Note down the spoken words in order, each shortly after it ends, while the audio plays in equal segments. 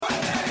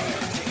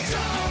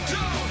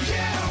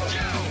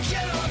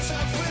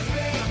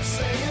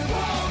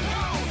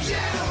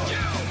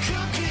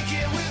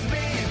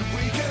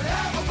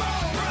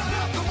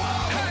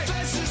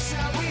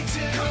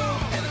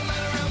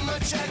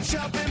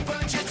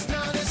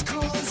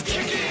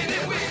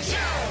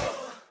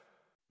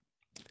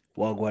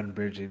Wagwan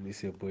Virgin,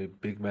 it's your boy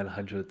Big Man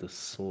 100 the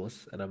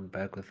Sauce, and I'm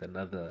back with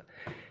another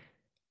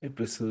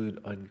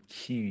episode on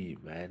Kiwi,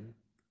 man.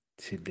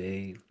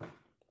 Today,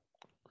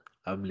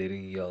 I'm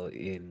letting y'all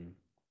in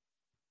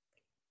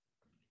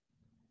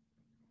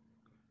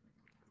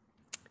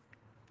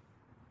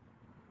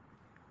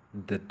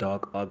the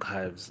dark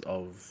archives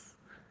of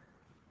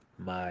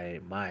my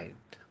mind.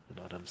 You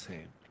know what I'm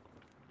saying?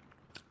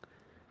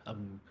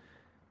 I'm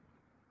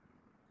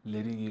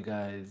letting you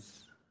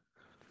guys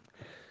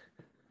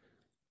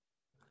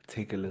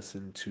take a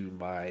listen to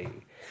my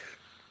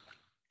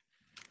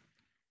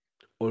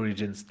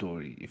origin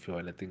story, if you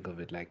want to think of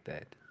it like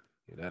that.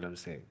 You know what I'm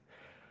saying?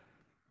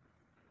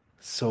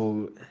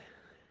 So,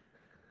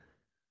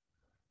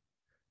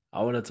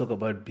 I want to talk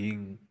about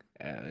being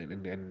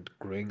and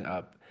growing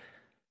up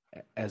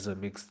as a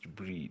mixed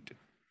breed.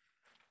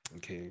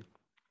 Okay.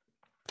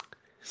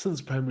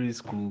 Since primary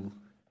school,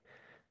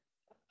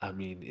 I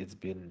mean, it's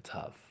been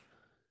tough.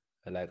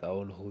 Like, I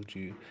won't hold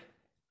you.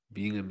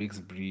 Being a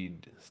mixed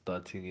breed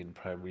starting in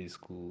primary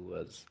school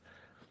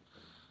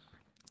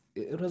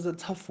it was a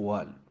tough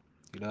one.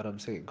 You know what I'm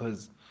saying?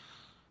 Because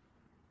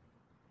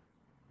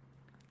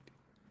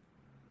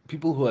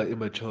people who are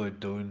immature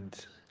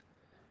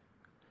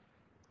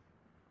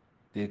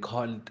they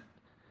can't,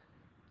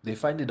 they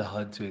find it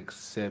hard to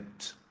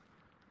accept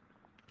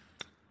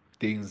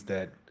things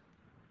that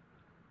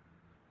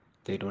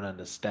they don't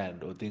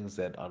understand or things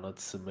that are not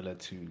similar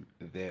to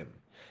them.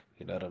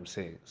 You know what I'm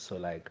saying? So,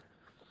 like,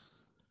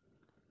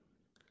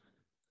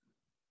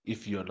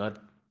 if you're not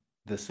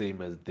the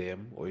same as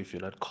them, or if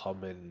you're not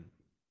common,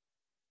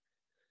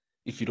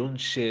 if you don't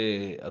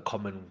share a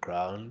common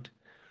ground,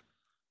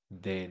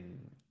 then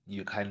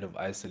you're kind of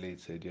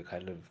isolated, you're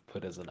kind of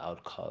put as an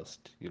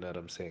outcast, you know what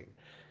I'm saying?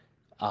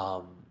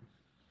 Um,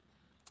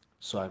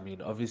 so I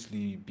mean,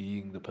 obviously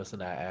being the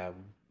person I am,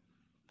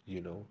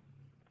 you know,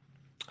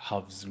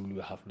 half Zulu,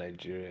 half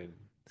Nigerian,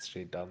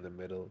 straight down the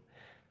middle,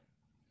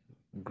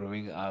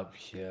 growing up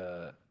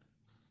here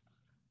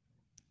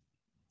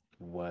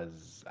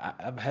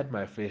I've had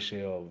my fair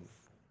share of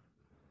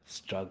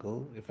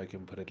struggle, if I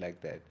can put it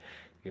like that.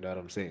 You know what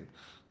I'm saying?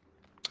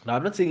 Now,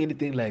 I'm not saying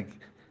anything like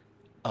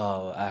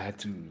I had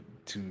to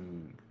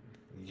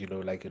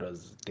like it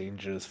was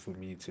dangerous for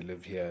me to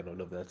live here and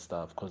all of that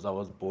stuff because I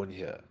was born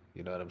here.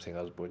 You know what I'm saying?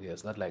 I was born here.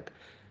 It's not like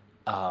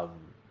um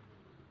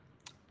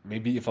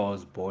maybe if I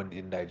was born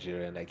in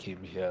Nigeria and I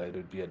came here, it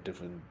would be a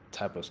different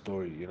type of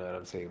story. You know what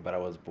I'm saying? But I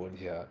was born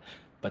here.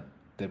 But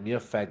the mere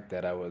fact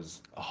that I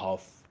was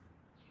half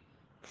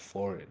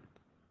foreign,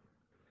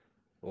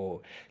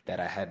 or that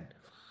I had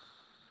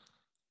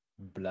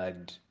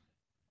blood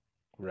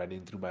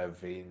running through my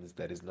veins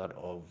that is not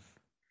of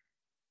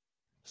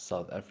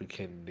South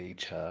African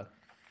nature,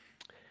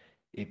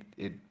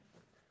 it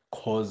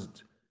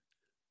caused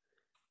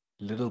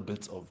little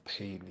bits of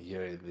pain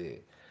here and there.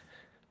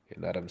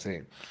 You know what I'm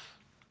saying?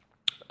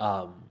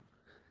 Um,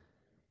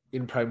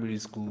 in primary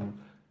school,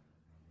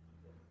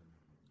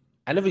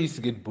 I never used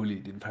to get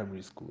bullied in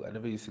primary school. I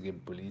never used to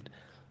get bullied,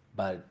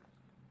 but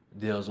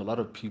there was a lot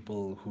of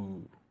people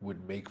who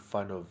would make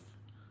fun of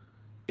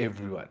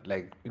everyone.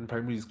 Like in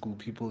primary school,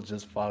 people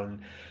just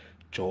found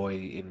joy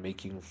in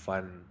making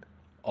fun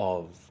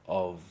of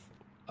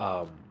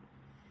um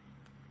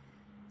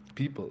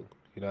people.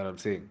 You know what I'm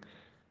saying?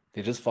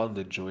 They just found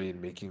the joy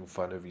in making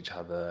fun of each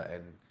other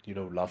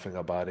and laughing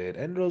about it.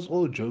 And it was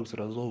all jokes, it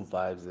was all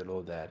vibes and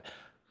all that.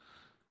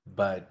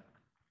 But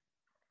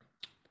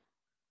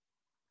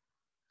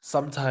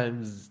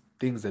sometimes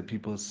things that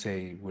people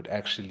say would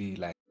actually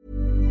like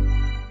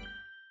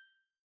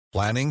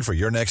Planning for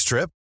your next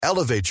trip?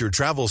 Elevate your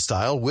travel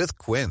style with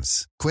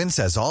Quince. Quince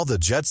has all the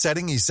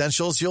jet-setting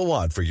essentials you'll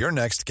want for your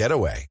next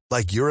getaway,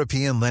 like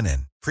European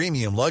linen,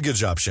 premium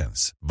luggage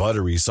options,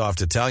 buttery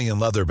soft Italian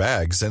leather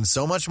bags, and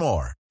so much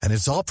more. And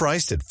it's all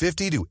priced at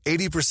 50 to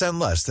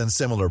 80% less than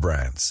similar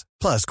brands.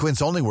 Plus,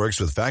 Quince only works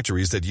with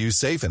factories that use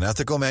safe and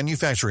ethical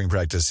manufacturing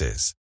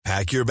practices.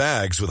 Pack your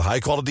bags with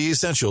high-quality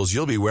essentials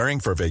you'll be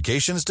wearing for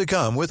vacations to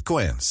come with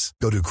Quince.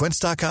 Go to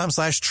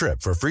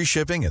quince.com/trip for free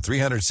shipping and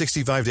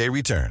 365-day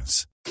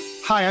returns.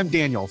 Hi, I'm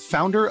Daniel,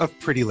 founder of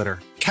Pretty Litter.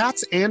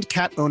 Cats and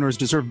cat owners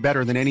deserve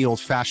better than any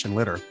old-fashioned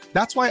litter.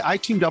 That's why I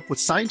teamed up with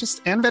scientists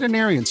and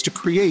veterinarians to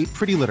create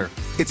Pretty Litter.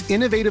 Its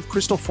innovative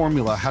crystal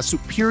formula has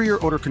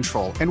superior odor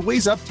control and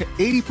weighs up to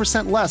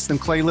 80% less than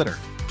clay litter.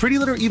 Pretty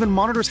Litter even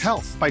monitors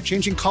health by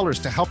changing colors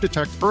to help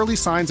detect early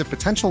signs of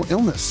potential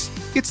illness.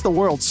 It's the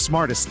world's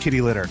smartest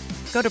kitty litter.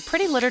 Go to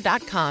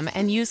prettylitter.com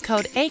and use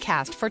code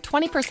ACAST for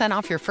 20%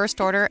 off your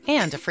first order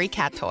and a free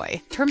cat toy.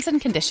 Terms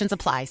and conditions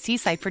apply. See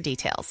site for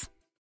details.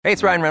 Hey,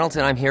 it's Ryan Reynolds,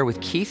 and I'm here with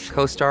Keith,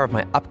 co-star of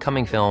my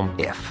upcoming film,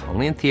 If,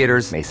 only in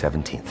theaters May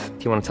 17th.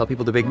 Do you want to tell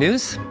people the big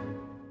news?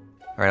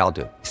 All right, I'll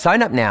do it.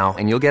 Sign up now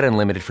and you'll get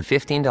unlimited for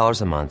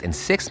 $15 a month and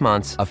 6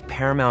 months of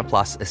Paramount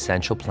Plus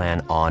Essential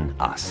Plan on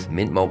us.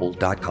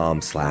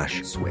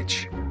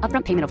 Mintmobile.com/switch.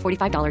 Upfront payment of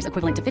 $45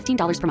 equivalent to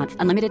 $15 per month.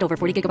 Unlimited over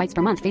 40 gigabytes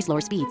per month. Face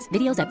lower speeds.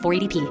 Videos at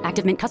 480p.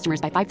 Active Mint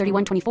customers by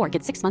 531.24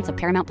 get 6 months of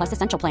Paramount Plus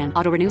Essential Plan.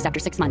 Auto renews after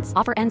 6 months.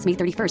 Offer ends May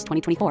 31st,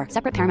 2024.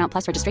 Separate Paramount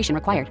Plus registration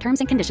required. Terms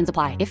and conditions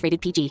apply if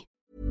rated PG.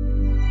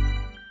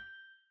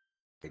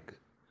 Like,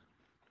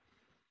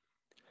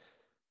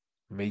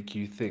 make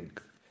you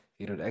think.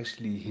 It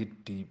actually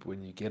hit deep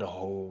when you get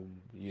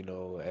home,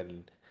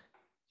 and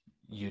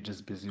you're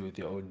just busy with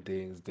your own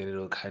things, then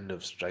it'll kind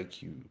of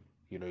strike you.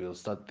 You'll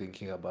start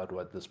thinking about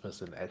what this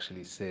person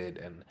actually said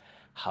and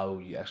how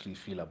you actually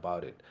feel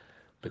about it.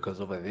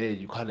 Because over there,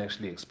 you can't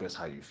actually express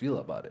how you feel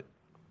about it.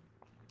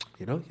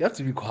 You have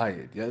to be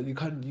quiet. Yeah, you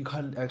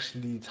can't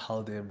actually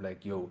tell them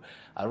like, yo,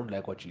 I don't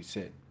like what you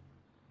said.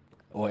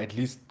 Or at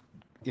least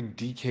in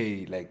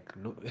DK, like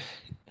no,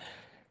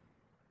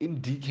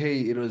 in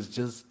DK, it was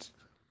just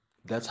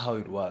that's how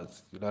it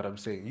was. You know what I'm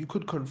saying? You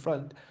could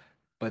confront,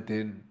 but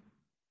then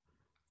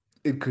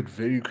it could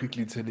very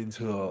quickly turn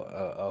into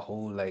a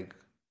whole like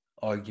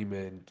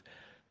argument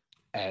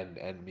and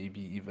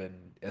maybe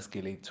even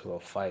escalate to a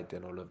fight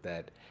and all of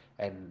that.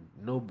 And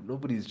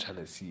nobody's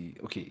trying to see.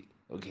 Okay,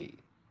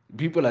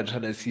 people are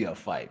trying to see a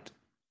fight.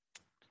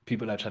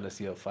 People are trying to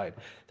see a fight.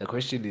 The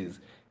question is,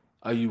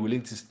 are you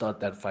willing to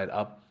start that fight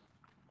up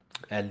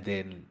and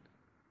then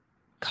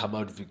come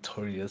out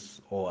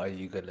victorious, or are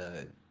you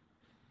gonna,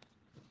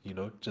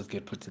 just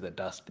get put to the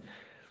dust?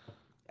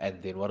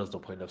 And then what is the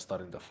point of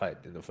starting the fight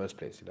in the first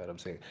place? You know what I'm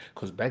saying?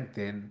 Because back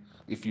then,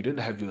 if you didn't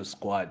have your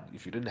squad,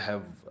 if you didn't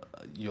have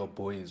your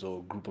boys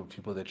or group of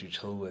people that you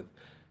chill with,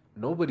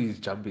 nobody's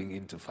jumping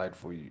in to fight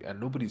for you, and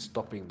nobody's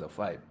stopping the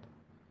fight.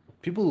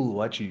 People will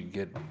watch you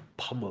get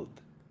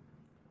pummeled,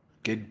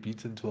 get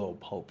beaten to a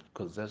pulp,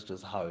 because that's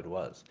just how it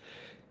was.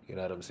 You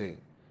know what I'm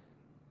saying?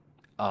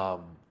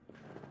 Um,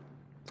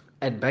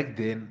 and back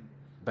then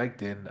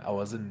I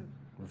wasn't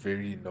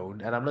very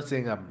known, and I'm not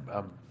saying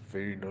I'm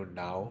very known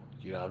now.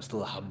 I'm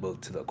still humble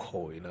to the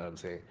core. You know what I'm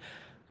saying?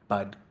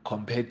 But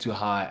compared to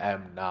how I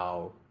am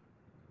now,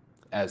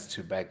 as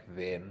to back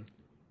then,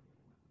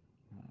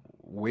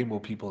 way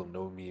more people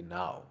know me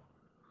now.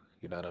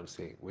 You know what I'm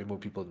saying? Way more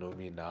people know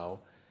me now.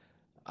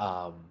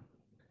 Um,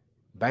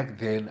 Back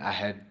then, I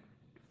had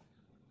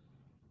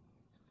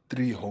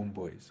three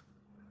homeboys.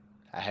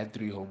 I had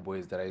three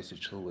homeboys that I used to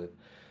chill with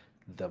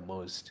the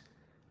most.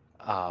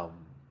 Um,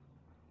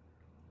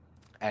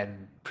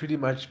 and pretty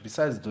much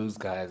besides those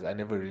guys, I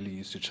never really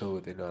used to chill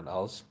with anyone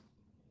else,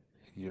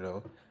 you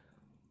know.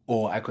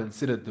 Or I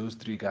considered those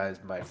three guys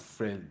my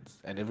friends,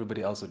 and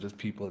everybody else were just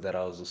people that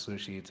I was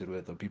associated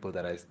with, or people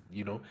that I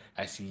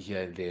see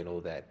here and there and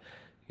all that.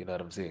 You know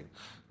what I'm saying?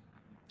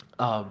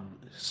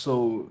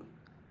 So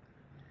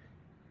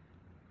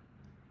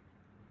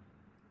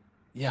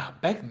yeah,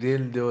 back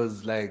then there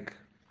was like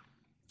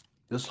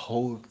this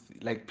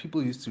like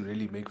people used to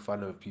really make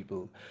fun of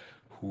people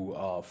who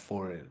are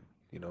foreign,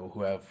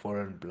 who have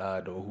foreign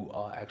blood or who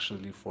are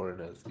actually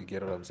foreigners. You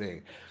get what I'm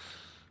saying?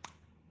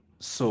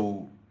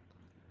 So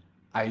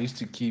I used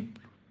to keep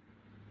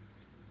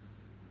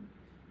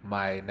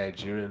my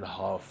Nigerian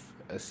half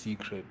a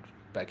secret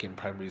back in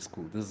primary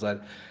school. This is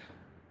what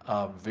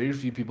very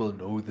few people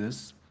know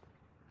this,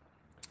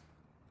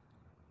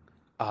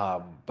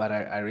 but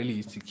I really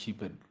used to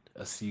keep it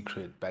a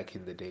secret back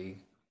in the day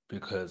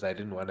because I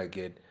didn't want to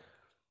get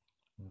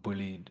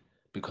bullied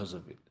because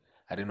of it.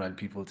 I didn't want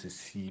people to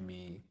see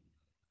me.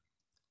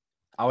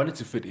 I wanted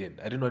to fit in.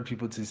 I didn't want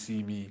people to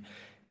see me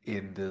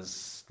in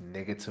this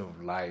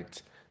negative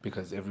light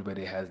because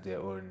everybody has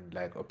their own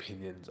like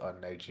opinions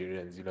on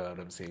Nigerians. You know what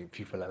I'm saying?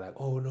 People are like,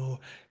 "Oh no,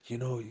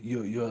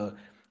 you're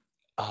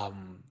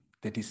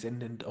the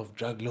descendant of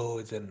drug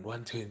lords and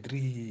 1, 2, and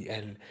 3,"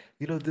 and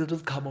they'll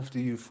just come after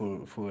you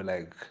for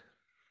like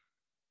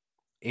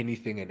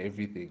anything and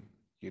everything,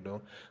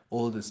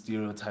 all the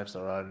stereotypes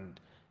around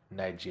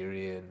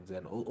Nigerians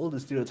and all the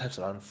stereotypes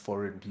around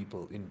foreign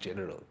people in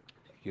general.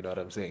 You know what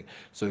I'm saying?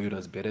 So it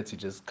was better to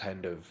just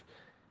kind of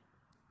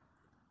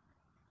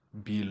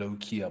be low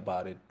key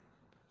about it,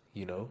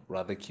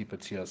 rather keep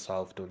it to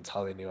yourself, don't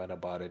tell anyone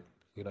about it.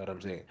 You know what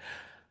I'm saying?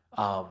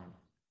 Um,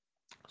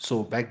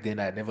 so back then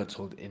I never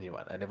told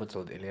anyone. I never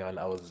told anyone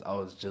I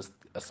was just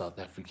a South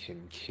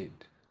African kid.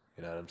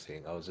 You know what I'm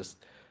saying? I was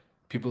just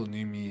people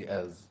knew me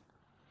as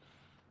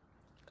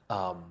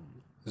um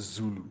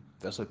Zulu.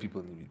 That's what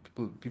people knew me.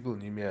 People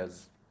knew me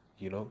as,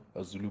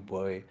 a Zulu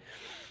boy.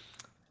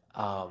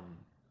 Um,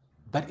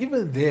 but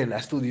even then,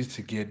 I still used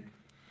to get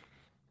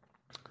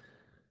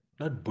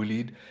not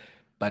bullied,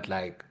 but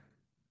like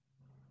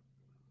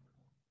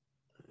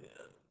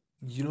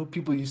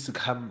people used to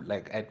come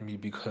like at me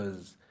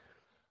because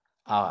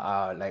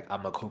like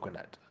I'm a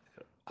coconut.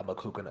 I'm a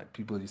coconut.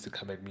 People used to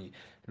come at me.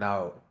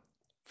 Now,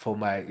 for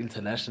my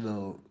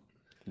international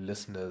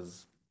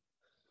listeners,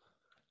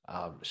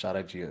 shout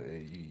out to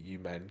you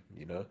man.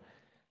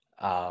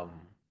 Um,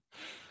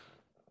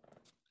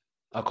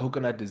 a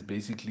coconut is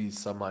basically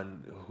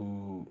someone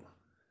who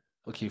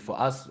Okay, for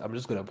us, I'm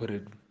just gonna put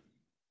it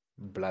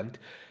blunt.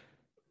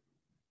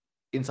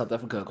 In South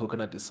Africa, a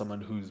coconut is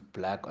someone who's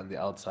black on the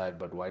outside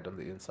but white on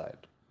the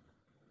inside.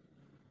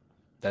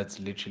 That's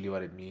literally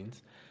what it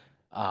means.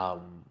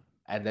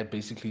 And that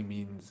basically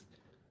means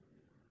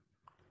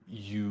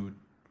you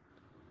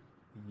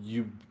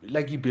you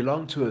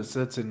belong to a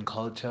certain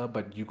culture,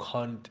 but you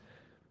can't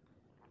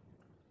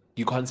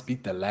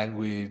speak the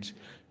language.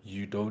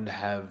 You don't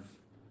have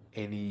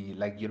any,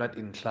 like, you're not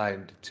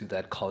inclined to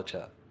that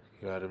culture.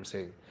 You know what I'm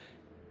saying?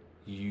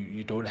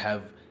 You don't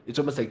have, it's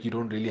almost like you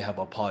don't really have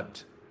a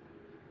part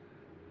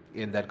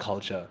in that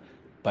culture,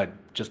 but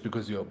just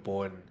because you're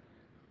born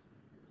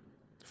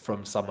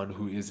from someone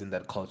who is in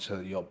that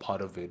culture, you're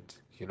part of it,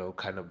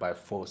 kind of by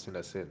force in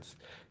a sense.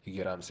 You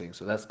get what I'm saying?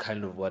 So that's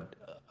kind of what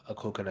a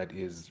coconut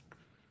is,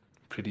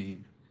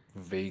 pretty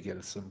vague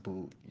and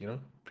simple,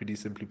 pretty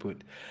simply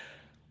put.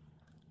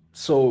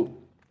 So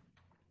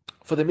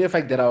for the mere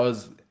fact that I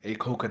was a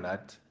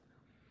coconut,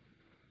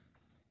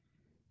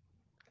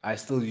 I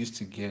still used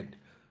to get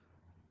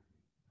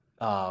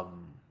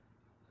um,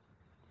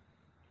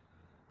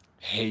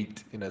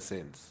 hate in a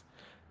sense.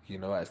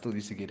 I still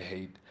used to get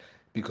hate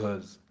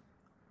because,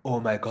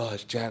 oh my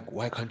gosh, Jack,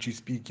 why can't you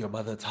speak your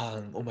mother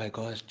tongue? Oh my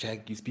gosh,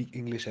 Jack, you speak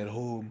English at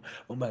home.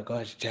 Oh my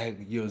gosh, Jack,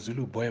 you're a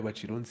Zulu boy,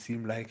 but you don't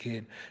seem like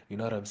it. You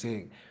know what I'm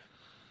saying?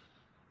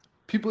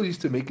 People used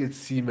to make it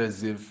seem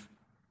as if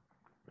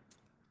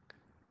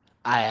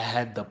I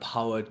had the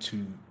power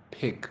to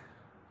pick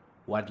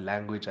what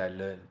language I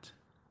learned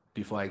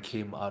before I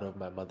came out of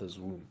my mother's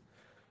womb.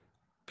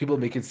 People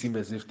make it seem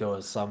as if there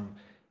was some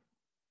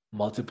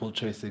multiple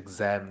choice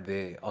exam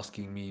there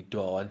asking me, do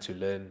I want to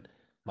learn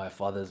my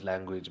father's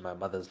language, my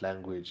mother's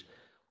language,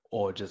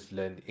 or just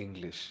learn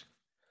English?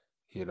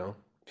 You know,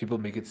 people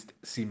make it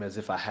seem as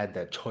if I had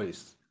that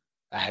choice.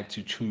 I had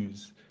to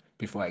choose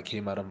before I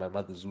came out of my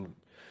mother's womb.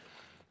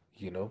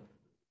 You know,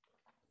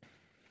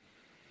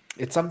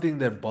 it's something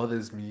that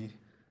bothers me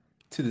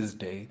to this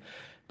day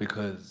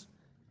because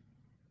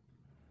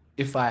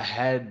if I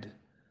had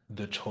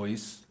the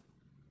choice,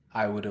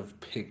 I would have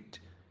picked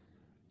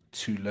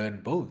to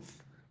learn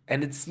both.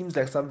 And it seems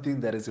like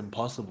something that is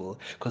impossible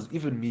because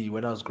even me,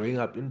 when I was growing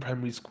up in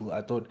primary school,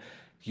 I thought,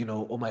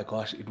 oh my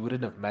gosh, it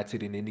wouldn't have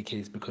mattered in any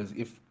case because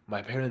if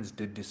my parents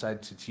did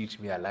decide to teach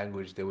me a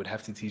language, they would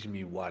have to teach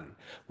me one,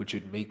 which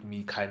would make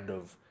me kind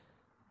of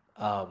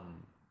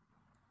um,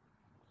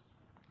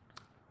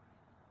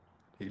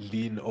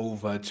 lean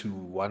over to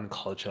one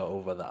culture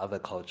over the other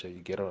culture. You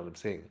get what I'm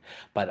saying?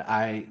 But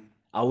I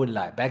would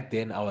lie. Back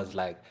then, I was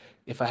like,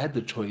 if I had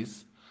the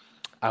choice,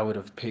 I would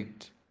have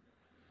picked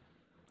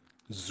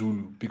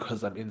Zulu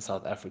because I'm in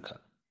South Africa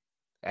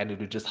and it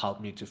would just help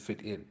me to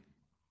fit in.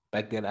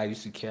 Back then, I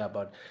used to care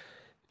about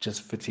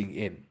just fitting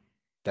in.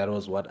 That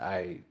was what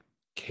I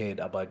cared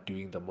about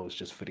doing the most,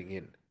 just fitting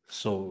in.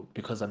 So,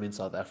 because I'm in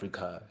South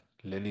Africa,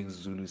 learning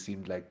Zulu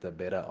seemed like the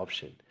better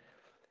option.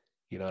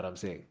 You know what I'm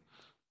saying?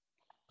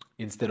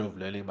 Instead of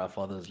learning my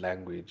father's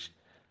language,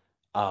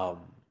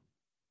 um,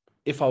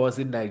 if I was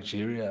in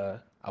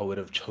Nigeria, I would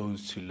have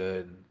chose to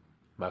learn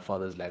my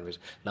father's language.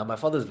 Now, my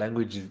father's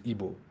language is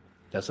Igbo.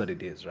 That's what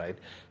it is, right?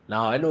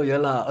 Now, I know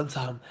Yala on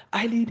time.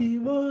 I need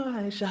Igbo,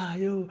 I shall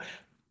you.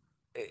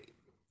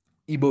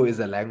 Igbo is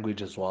a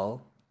language as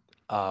well,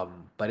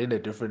 but in a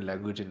different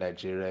language in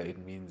Nigeria, it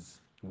means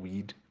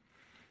weed.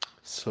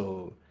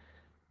 So,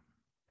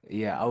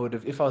 yeah, I would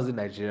have, if I was in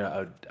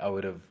Nigeria, I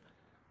would have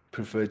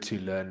preferred to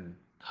learn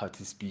how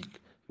to speak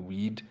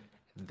weed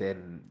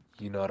than,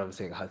 you know what I'm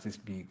saying, how to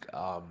speak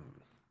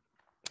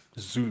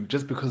Zulu,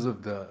 just because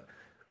of the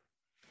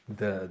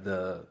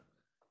the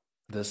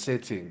the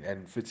setting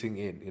and fitting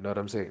in. You know what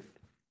I'm saying?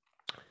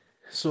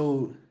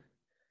 So,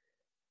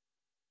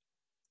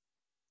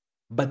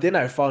 but then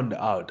I found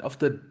out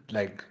after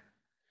like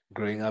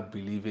growing up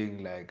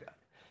believing like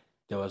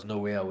there was no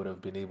way I would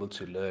have been able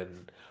to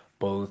learn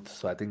both.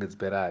 So I think it's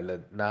better I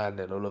learned none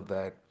and all of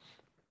that.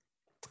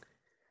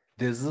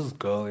 There's this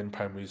girl in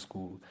primary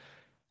school.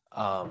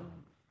 Um,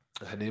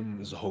 her name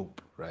is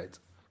Hope, right?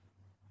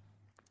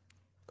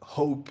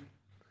 Hope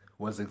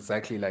was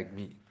exactly like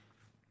me.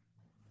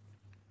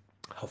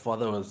 Her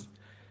father was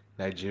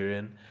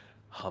Nigerian,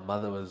 her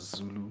mother was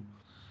Zulu,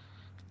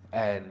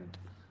 and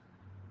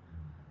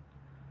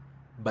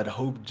but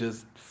Hope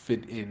just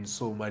fit in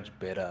so much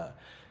better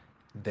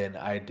than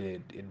I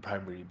did in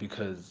primary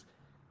because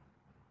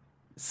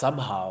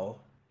somehow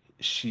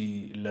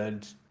she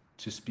learned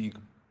to speak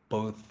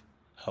both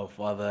her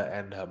father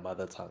and her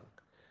mother tongue,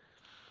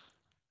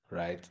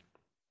 right?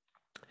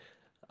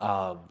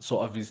 So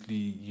obviously,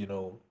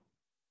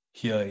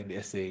 here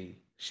in SA,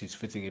 she's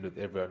fitting in with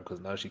everyone because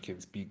now she can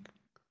speak,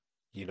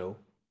 you know,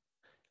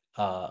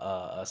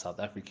 a South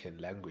African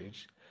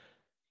language.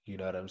 You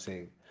know what I'm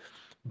saying?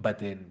 But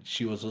then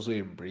she was also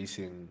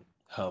embracing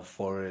her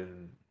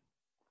foreign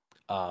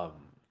um,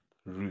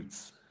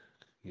 roots.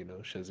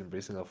 She was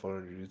embracing her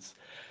foreign roots.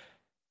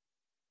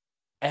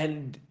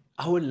 And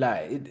I would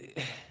lie,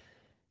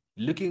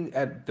 looking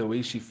at the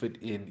way she fit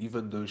in,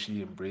 even though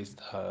she embraced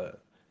her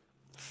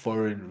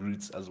foreign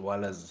roots as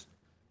well as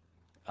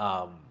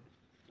um,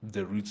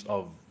 the roots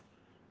of,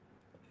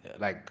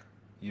 like,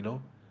 you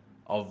know,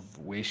 of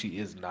where she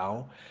is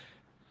now,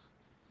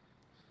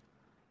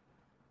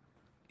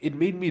 it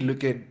made me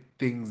look at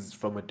things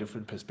from a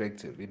different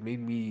perspective. It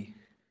made me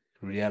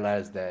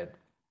realize that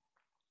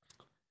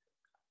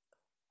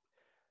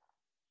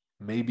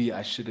maybe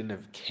I shouldn't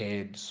have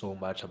cared so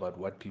much about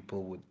what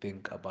people would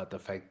think about the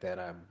fact that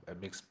I'm a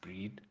mixed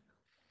breed.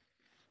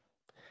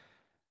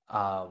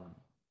 Um,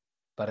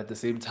 but at the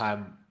same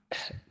time,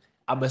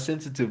 I'm a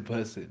sensitive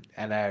person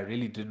and I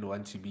really didn't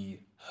want to be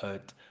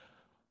hurt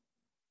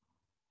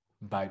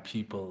by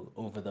people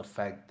over the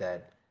fact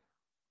that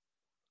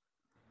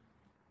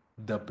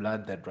the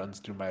blood that runs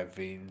through my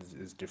veins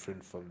is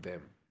different from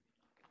them.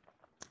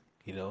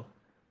 You know,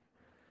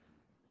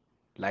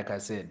 like I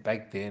said,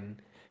 back then,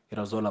 it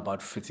was all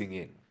about fitting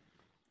in.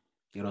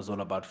 It was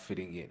all about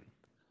fitting in,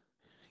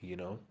 you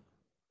know,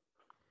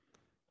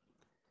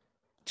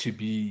 to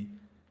be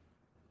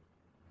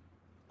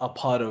a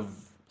part of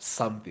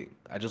something.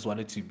 I just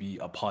wanted to be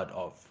a part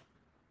of,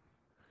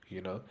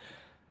 you know.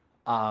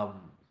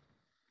 Um,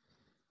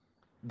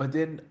 but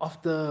then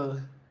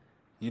after,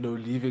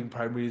 leaving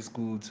primary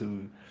school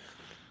to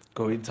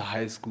go into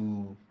high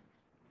school,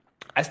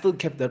 I still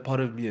kept that part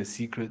of me a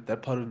secret.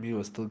 That part of me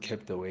was still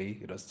kept away.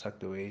 It was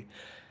tucked away.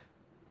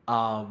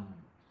 Um,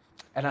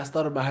 and I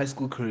started my high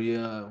school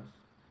career,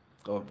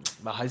 or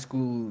my high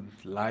school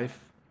life,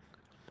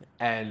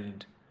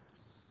 and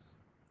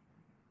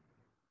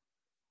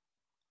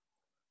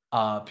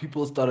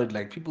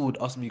people would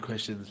ask me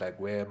questions like,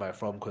 "Where am I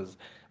from?" Because,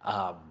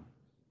 um,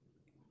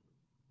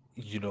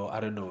 I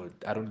don't know,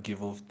 I don't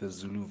give off the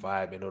Zulu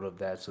vibe and all of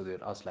that. So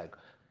they'd ask like,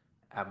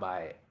 "Am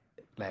I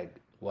like,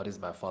 what is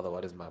my father?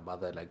 What is my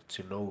mother?" Like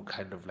to know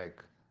kind of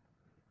like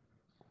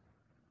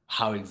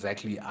how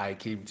exactly I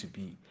came to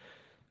be.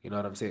 You know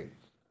what I'm saying?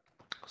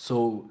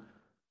 So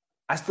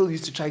I still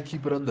used to try and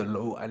keep it on the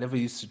low. I never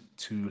used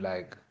to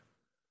like,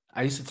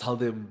 I used to tell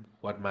them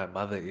what my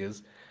mother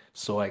is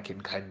so I can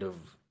kind of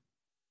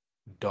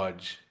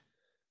dodge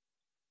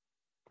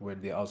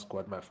when they ask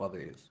what my father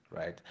is,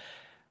 right?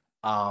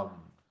 Um,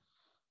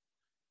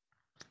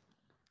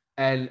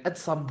 and at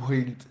some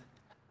point,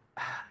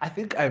 I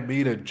think I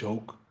made a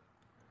joke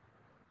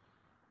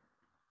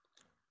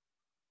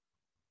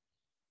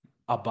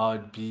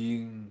about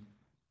being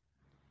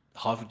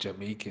half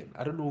Jamaican.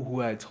 I don't know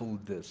who I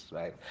told this,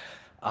 right?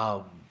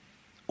 Um,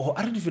 or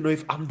I don't even know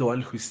if I'm the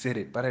one who said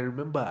it, but I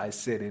remember I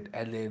said it,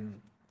 and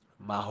then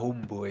my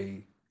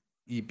homeboy,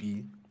 EP,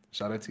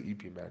 shout out to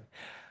EP, man.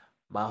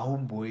 My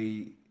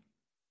homeboy,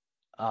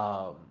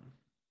 um,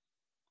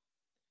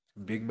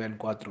 Big Man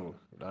Quattro,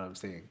 you know what I'm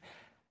saying?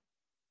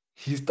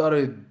 He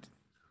started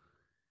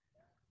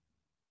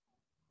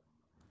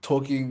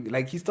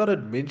he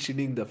started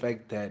mentioning the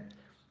fact that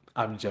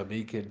I'm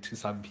Jamaican to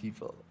some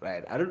people,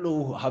 right? I don't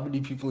know how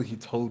many people he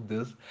told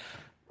this,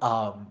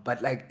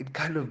 but like it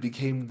kind of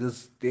became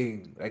this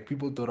thing. Like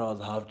people thought I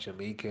was half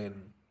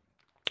Jamaican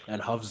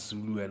and half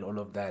Zulu and all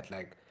of that.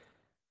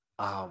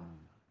 Um,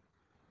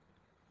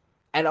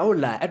 and I would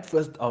lie. At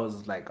first, I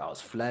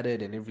was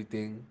flattered and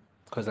everything,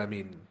 because I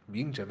mean,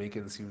 being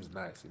Jamaican seems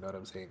nice. You know what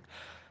I'm saying?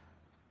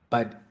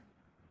 But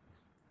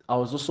I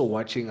was also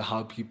watching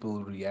how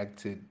people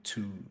reacted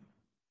to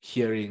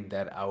hearing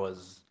that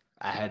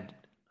I had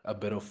a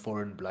bit of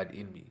foreign blood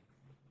in me.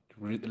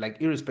 Like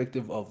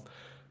irrespective of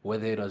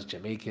whether it was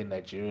Jamaican,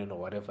 Nigerian, or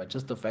whatever,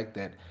 just the fact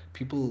that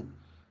people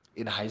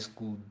in high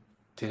school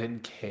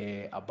didn't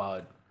care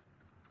about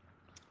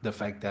the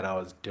fact that I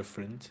was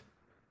different.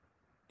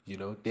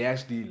 They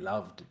actually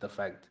loved the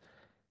fact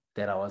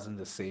that I wasn't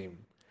the same,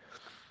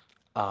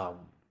 um,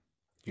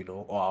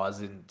 or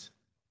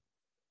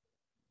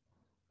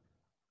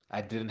I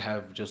didn't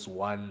have just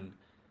one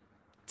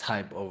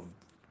type of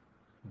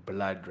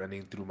blood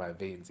running through my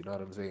veins. You know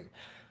what I'm saying?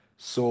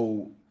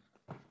 So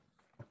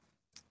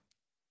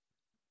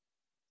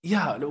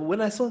yeah, no,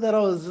 when I saw that, I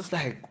was just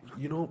like,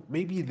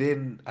 maybe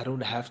then I don't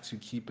have to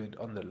keep it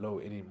on the low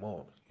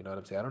anymore. You know what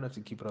I'm saying? I don't have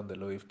to keep it on the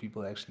low if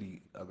people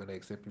actually are gonna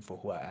accept me for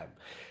who I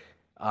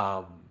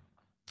am.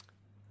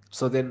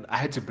 So then I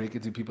had to break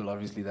it to people,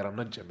 obviously, that I'm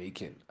not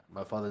Jamaican.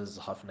 My father is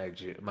half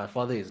Nigerian. My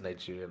father is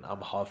Nigerian.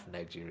 I'm half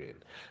Nigerian,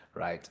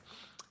 right?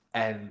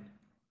 And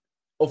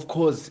of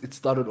course, it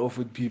started off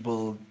with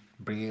people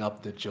bringing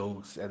up the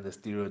jokes and the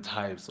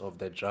stereotypes of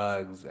the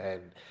drugs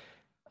and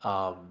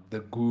the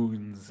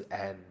goons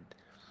and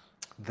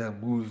the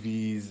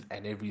movies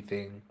and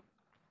everything.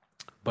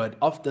 But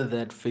after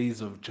that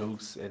phase of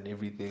jokes and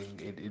everything,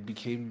 it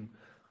became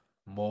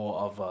more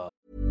of a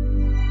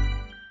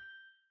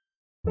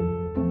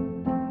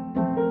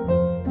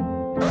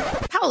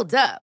Hold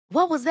up.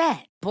 What was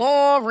that?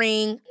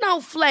 Boring.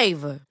 No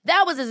flavor.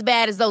 That was as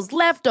bad as those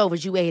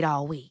leftovers you ate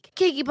all week.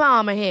 Keke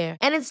Palmer here,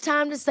 and it's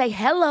time to say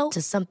hello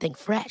to something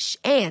fresh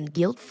and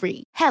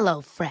guilt-free.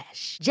 Hello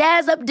Fresh.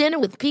 Jazz up dinner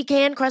with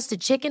pecan-crusted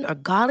chicken or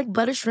garlic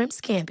butter shrimp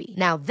scampi.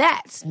 Now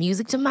that's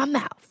music to my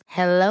mouth.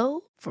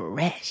 Hello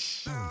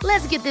Fresh.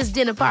 Let's get this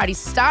dinner party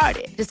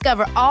started.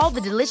 Discover all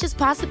the delicious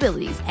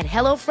possibilities at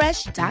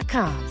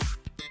hellofresh.com.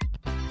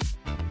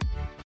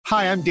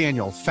 Hi, I'm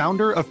Daniel,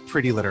 founder of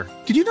Pretty Litter.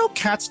 Did you know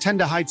cats tend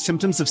to hide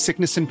symptoms of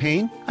sickness and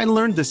pain? I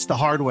learned this the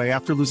hard way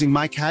after losing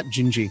my cat,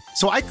 Gingy.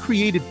 So I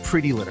created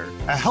Pretty Litter,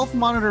 a health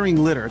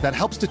monitoring litter that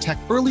helps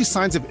detect early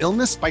signs of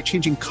illness by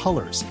changing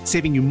colors,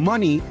 saving you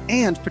money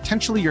and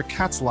potentially your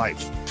cat's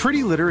life.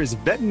 Pretty Litter is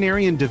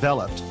veterinarian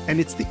developed, and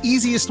it's the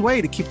easiest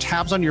way to keep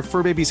tabs on your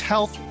fur baby's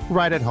health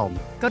right at home.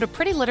 Go to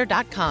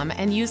prettylitter.com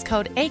and use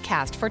code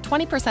ACAST for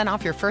 20%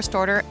 off your first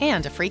order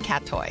and a free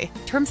cat toy.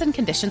 Terms and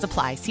conditions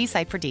apply. See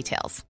site for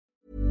details.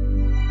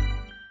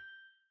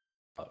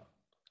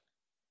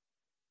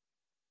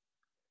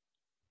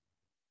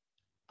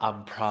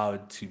 I'm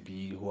proud to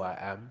be who I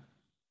am.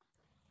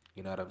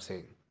 You know what I'm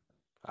saying?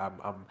 I'm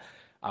I'm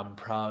I'm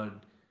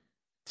proud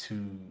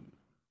to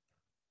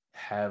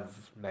have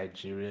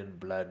Nigerian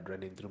blood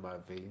running through my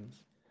veins.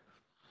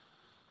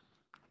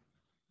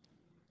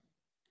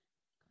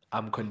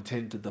 I'm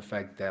content with the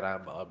fact that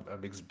I'm a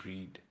mixed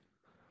breed.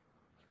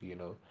 You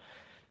know,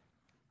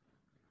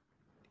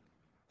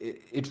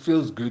 it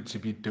feels good to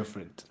be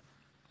different.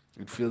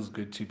 It feels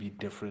good to be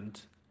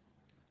different.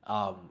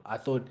 I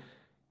thought,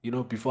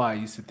 before I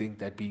used to think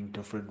that being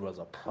different was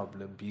a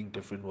problem. Being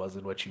different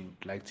wasn't what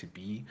you'd like to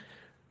be.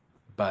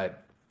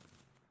 But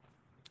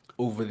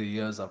over the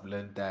years, I've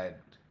learned that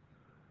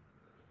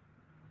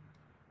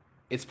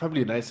it's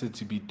probably nicer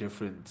to be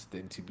different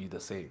than to be the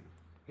same.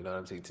 You know what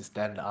I'm saying? To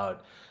stand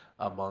out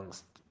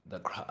amongst a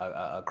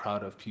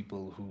crowd of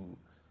people who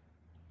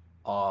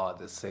are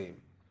the same.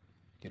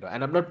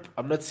 And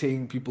I'm not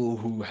saying people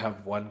who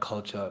have one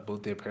culture,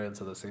 both their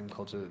parents are the same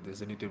culture,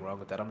 there's anything wrong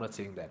with that. I'm not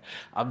saying that.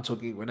 I'm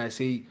talking, when I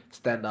say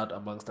stand out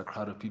amongst a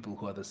crowd of people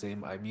who are the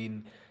same, I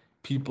mean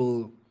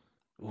people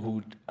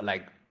who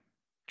like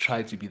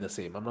try to be the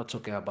same. I'm not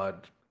talking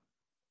about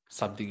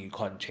something you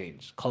can't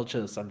change.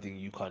 Culture is something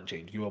you can't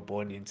change. You were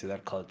born into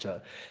that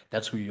culture.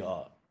 That's who you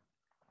are.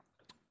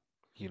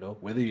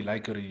 Whether you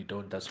like it or you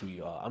don't, that's who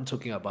you are. I'm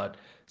talking about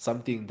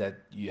something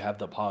that you have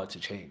the power to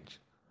change,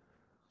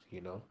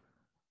 you know,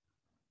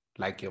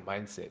 like your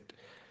mindset.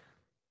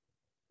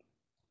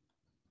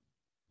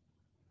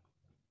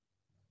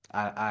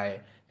 I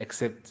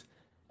accept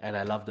and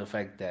I love the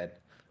fact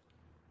that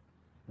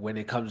when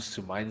it comes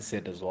to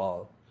mindset as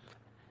well,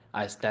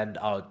 I stand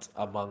out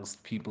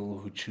amongst people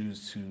who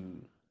choose to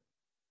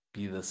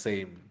be the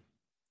same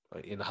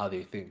in how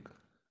they think.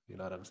 You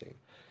know what I'm saying?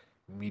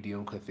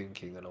 Mediocre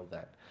thinking and all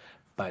that.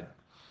 But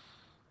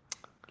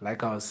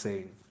like I was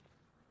saying,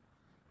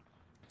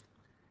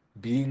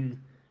 being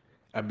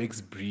a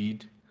mixed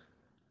breed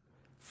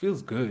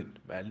feels good,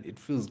 man. It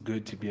feels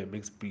good to be a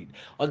mixed breed.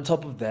 On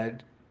top of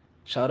that,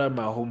 shout out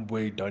my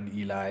homeboy Don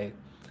Eli.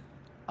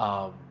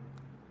 Um,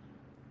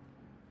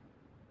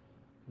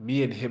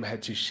 Me and him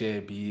had to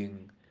share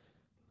being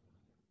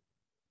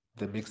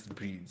the mixed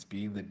breeds,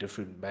 being the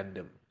different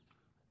mandem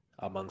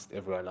amongst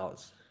everyone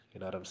else. You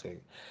know what I'm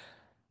saying?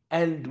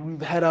 And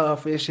we've had our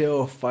fair share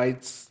of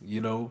fights.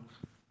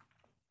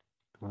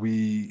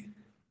 We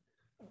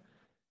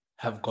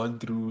have gone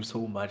through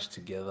so much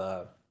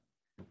together,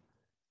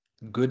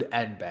 good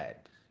and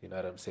bad. You know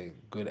what I'm saying?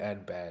 Good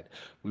and bad.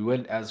 We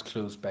weren't as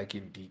close back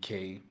in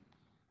DK,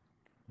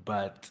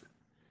 but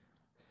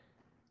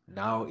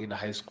now in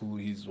high school,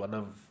 he's one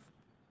of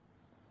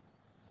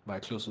my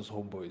closest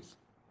homeboys.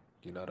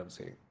 You know what I'm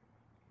saying?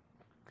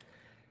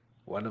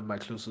 One of my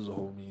closest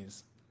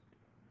homies.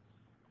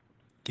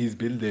 He's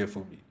been there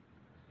for me.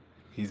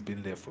 He's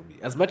been there for me.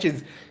 As much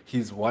as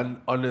he's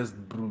one honest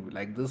brew,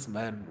 like this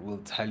man will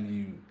tell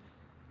you,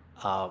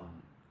 um,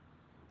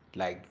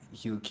 like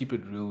he'll keep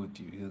it real with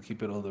you. He'll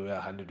keep it all the way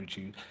 100 with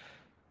you.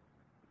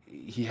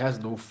 He has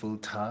no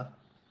filter,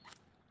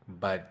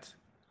 but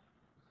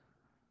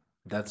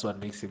that's what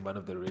makes him one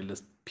of the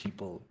realest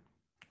people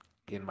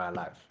in my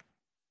life.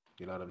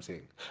 You know what I'm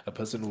saying? A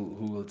person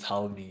who will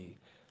tell me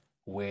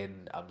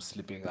when I'm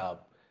slipping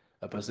up,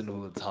 a person who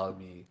will tell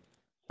me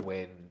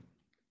when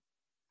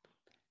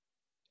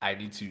I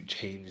need to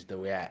change the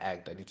way I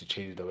act, I need to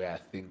change the way I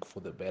think for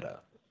the better.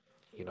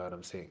 You know what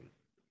I'm saying?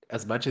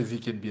 As much as he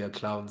can be a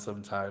clown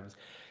sometimes,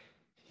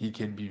 he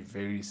can be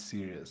very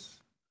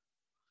serious,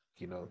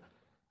 you know.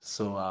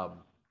 So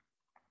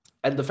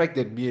and the fact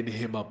that me and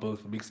him are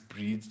both mixed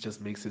breeds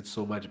just makes it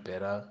so much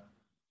better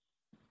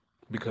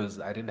because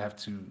I didn't have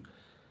to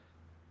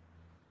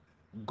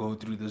go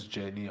through this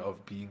journey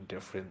of being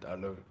different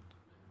alone.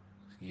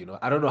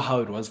 I don't know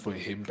how it was for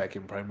him back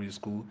in primary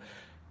school,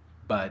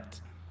 but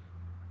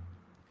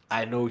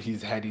I know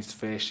he's had his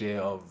fair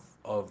share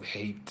of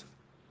hate,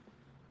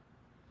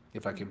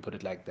 if I can put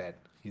it like that.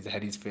 He's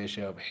had his fair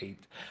share of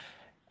hate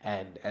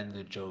and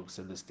the jokes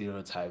and the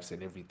stereotypes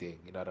and everything.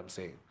 You know what I'm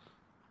saying?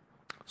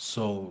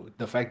 So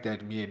the fact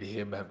that me and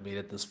him have made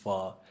it this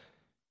far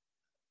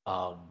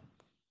um,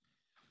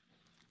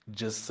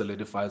 just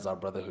solidifies our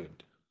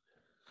brotherhood.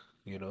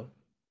 You know.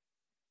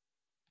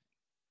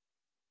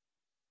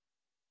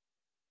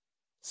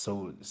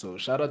 So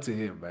shout out to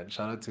him, man.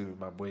 Shout out to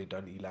my boy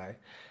Don Eli.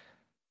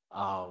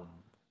 Um,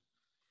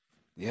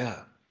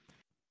 yeah,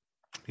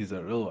 he's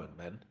a real one,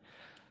 man.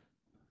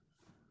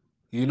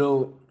 You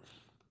know,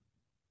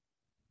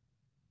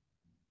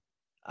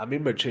 I'm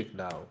in matric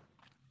now,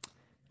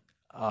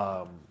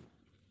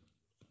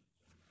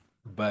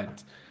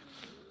 but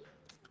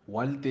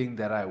one thing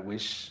that I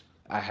wish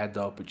I had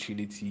the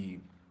opportunity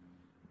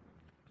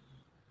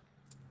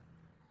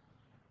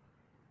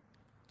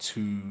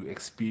to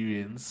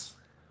experience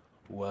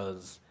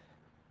was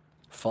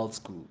fall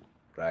school,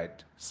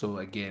 right? So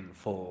again,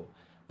 for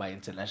my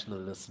international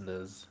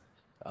listeners,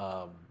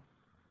 um,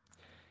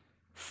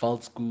 fall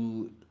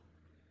school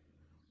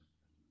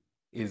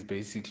is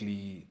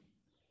basically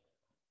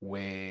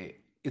where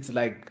it's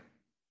like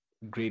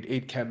grade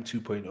 8 camp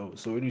 2.0.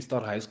 So when we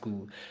start high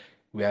school,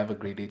 we have a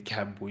grade 8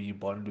 camp where you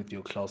bond with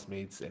your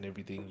classmates and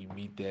everything, you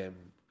meet them,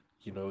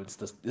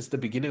 it's the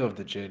beginning of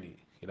the journey,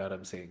 you know what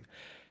I'm saying?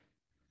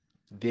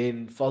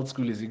 Then fall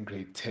school is in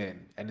grade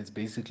 10, and it's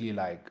basically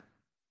like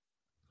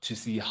to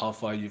see how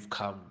far you've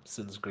come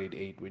since grade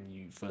 8 when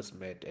you first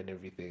met and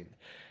everything.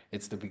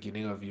 It's the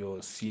beginning of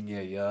your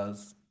senior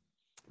years,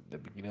 the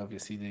beginning of your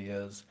senior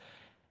years,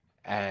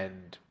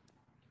 and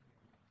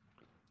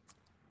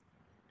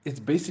it's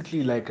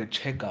basically like a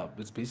checkup.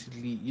 It's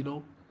basically,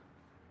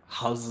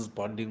 houses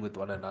bonding with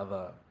one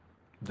another,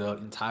 the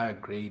entire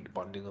grade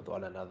bonding with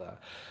one another.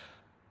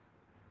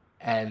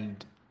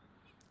 And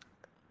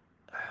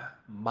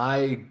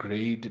my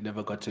grade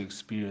never got to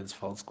experience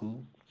fall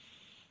school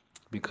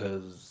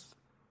because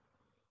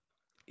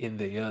in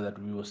the year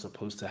that we were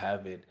supposed to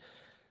have it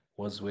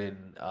was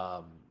when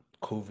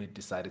COVID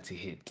decided to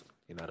hit.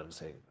 You know what I'm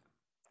saying?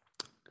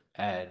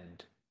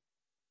 And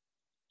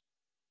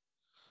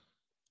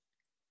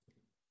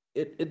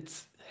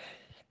it's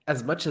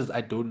as much as I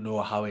don't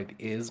know how it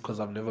is because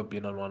I've never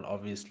been on one,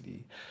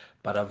 obviously,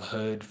 but I've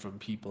heard from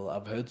people,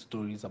 I've heard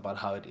stories about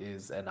how it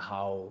is and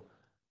how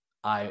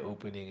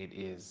eye-opening it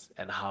is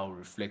and how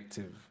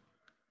reflective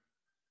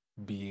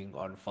being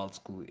on fall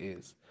school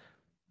is.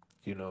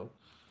 You know,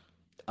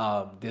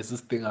 there's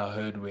this thing I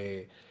heard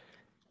where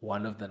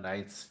one of the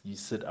nights you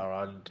sit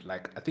around,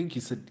 like I think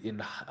you sit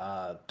in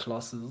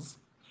classes,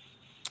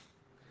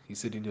 you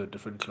sit in your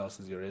different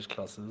classes, your age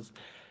classes,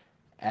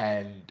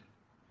 and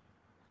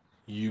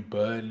you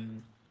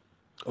burn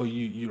or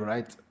you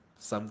write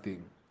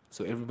something.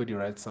 So everybody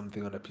writes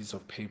something on a piece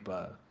of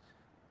paper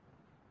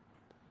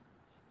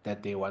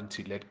that they want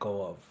to let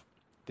go of.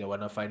 They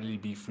want to finally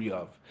be free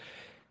of.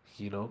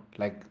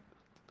 Like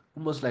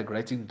almost like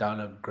writing down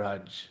a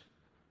grudge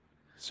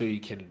so you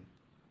can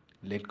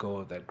let go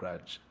of that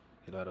grudge.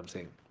 You know what I'm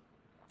saying?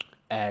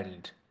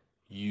 And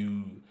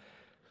you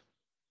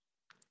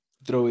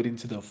throw it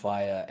into the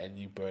fire and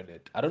you burn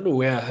it. I don't know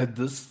where I heard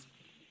this.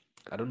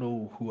 I don't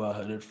know who I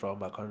heard it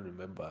from. I can't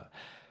remember.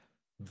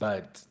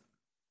 But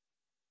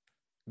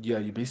yeah,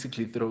 you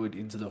basically throw it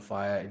into the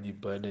fire and you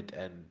burn it,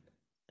 and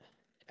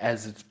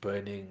as it's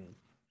burning,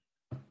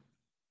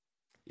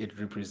 it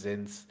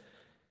represents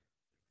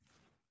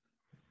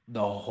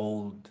the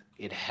hold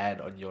it had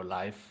on your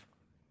life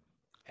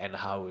and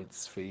how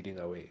it's fading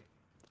away,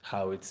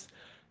 how it's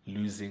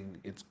losing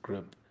its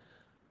grip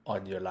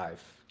on your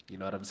life. You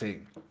know what I'm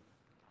saying?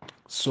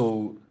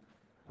 So,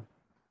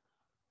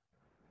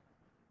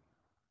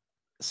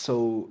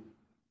 so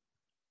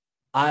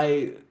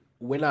I,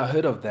 when I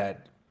heard of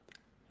that,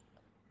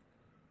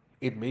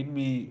 it made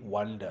me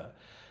wonder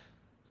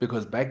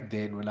because back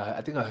then, when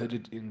I think I heard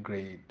it in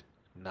grade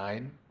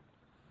 9,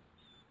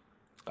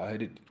 I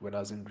heard it when I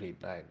was in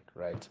grade 9,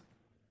 right?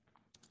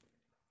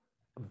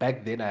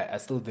 Back then, I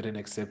still didn't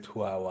accept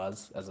who I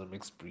was as a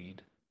mixed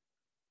breed.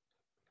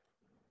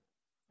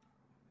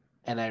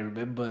 And I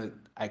remember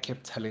I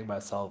kept telling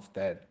myself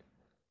that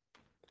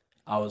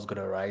I was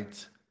gonna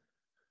write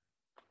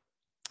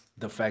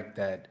the fact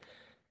that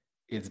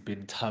it's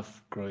been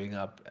tough growing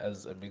up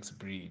as a mixed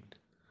breed,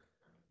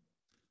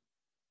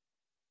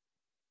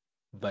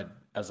 but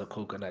as a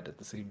coconut at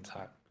the same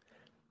time.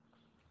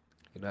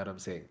 You know what I'm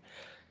saying?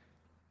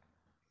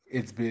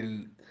 It's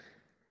been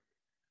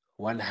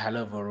one hell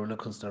of a roller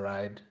coaster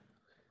ride,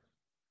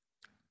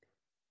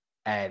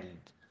 and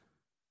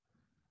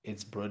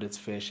it's brought its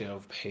fair share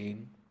of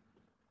pain.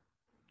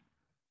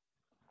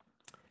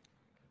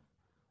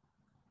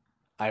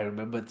 I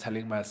remember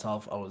telling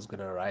myself I was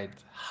gonna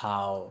write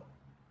how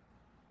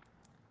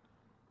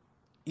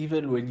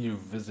even when you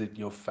visit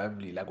your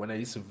family, like when I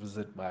used to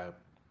visit my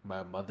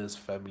mother's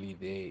family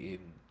there in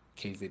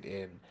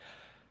KZN,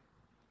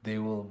 they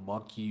will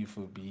mock you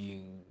for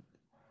being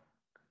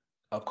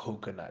a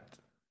coconut.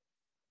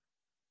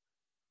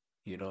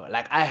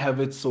 Like I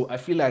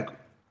feel like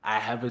I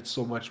have it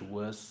so much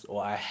worse,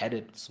 or I had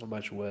it so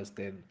much worse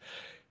than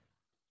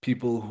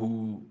people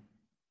who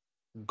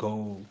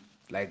go,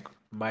 like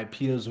my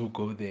peers who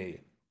go there.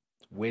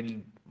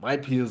 When my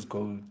peers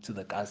go to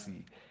the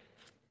Kasi,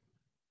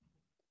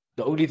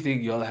 the only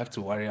thing y'all have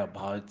to worry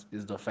about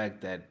is the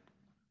fact that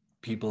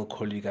people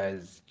call you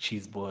guys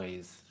cheese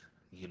boys,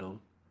 you know,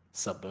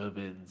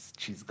 suburbans,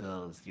 cheese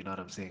girls, you know what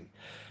I'm saying?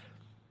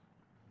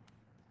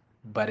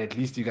 But at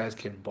least you guys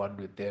can bond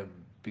with them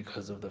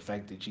because of the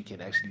fact that you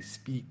can actually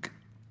speak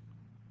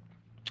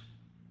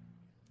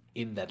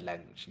in that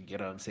language. You get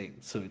what I'm saying?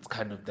 So it's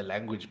kind of the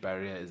language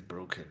barrier is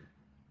broken,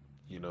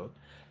 you know?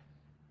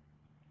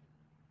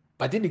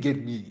 But then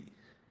again, me,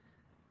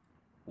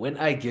 when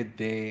I get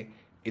there,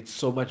 it's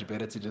so much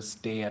better to just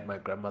stay at my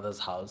grandmother's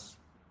house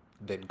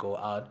than go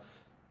out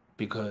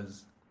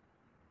because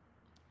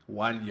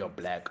one, you're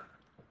black,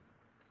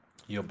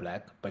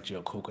 but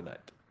you're a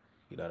coconut.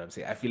 You know what I'm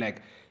saying? I feel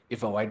like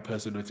if a white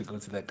person were to go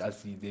to the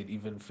Kasi, they'd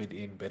even fit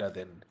in better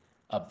than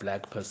a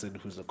black person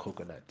who's a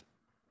coconut.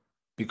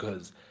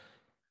 Because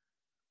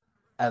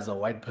as a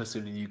white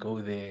person, when you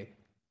go there,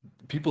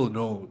 people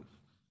know,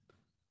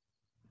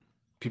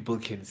 people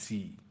can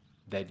see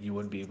that you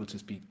won't be able to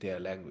speak their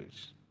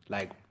language.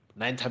 Like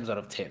 9 times out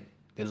of 10,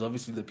 there's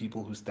obviously the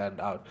people who stand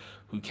out,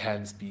 who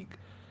can speak,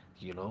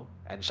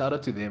 and shout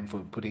out to them for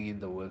putting in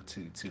the work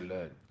to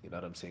learn. You know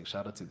what I'm saying?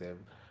 Shout out to them.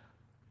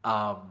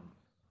 Um,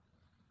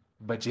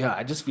 but yeah,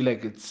 I just feel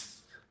like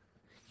it's,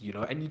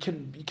 and you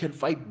can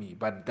fight me,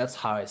 but that's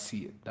how I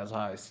see it. That's how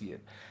I see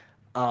it.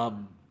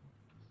 Um,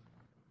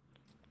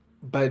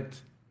 but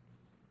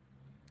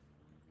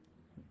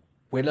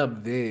when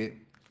I'm there,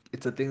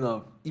 it's a thing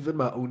of even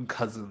my own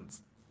cousins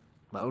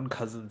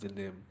and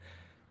them,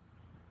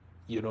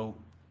 you know,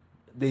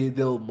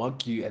 they'll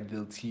mock you and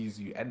they'll tease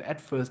you. And at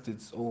first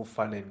it's all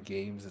fun and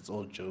games, it's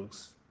all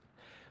jokes.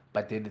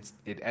 But then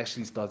it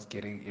actually starts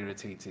getting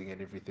irritating and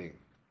everything,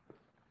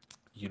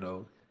 you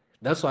know.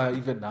 That's why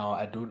even now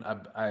I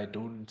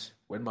don't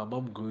when my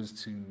mom goes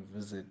to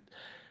visit,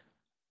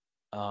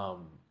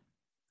 um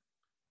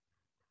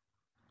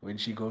when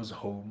she goes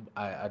home,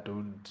 I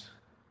don't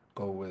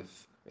go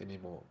with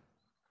anymore.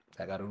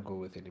 Like I don't go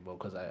with anymore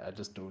because I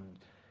just don't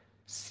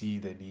see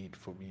the need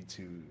for me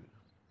to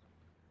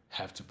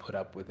have to put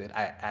up with it.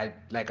 I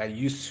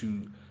used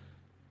to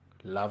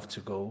love to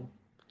go,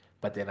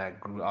 but then I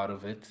grew out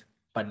of it.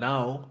 But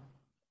now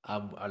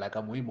I'm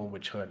way more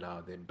mature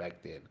now than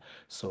back then.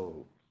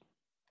 So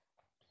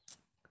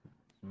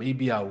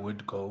maybe I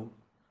would go.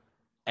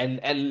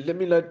 And let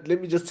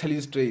me just tell you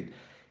straight,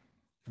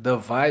 the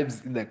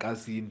vibes in the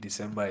Kasi in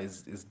December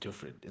is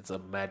different. It's a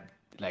mad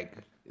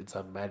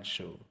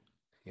show.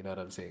 You know what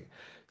I'm saying?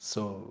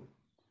 So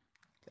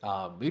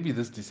maybe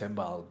this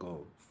December I'll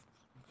go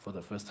for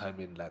the first time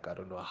in like I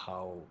don't know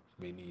how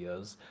many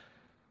years,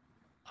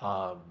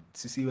 to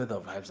see where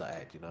the vibes are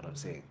at. You know what I'm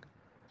saying?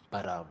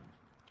 But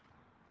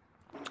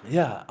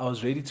yeah, I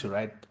was ready to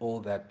write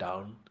all that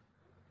down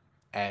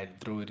and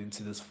throw it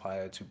into this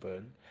fire to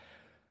burn.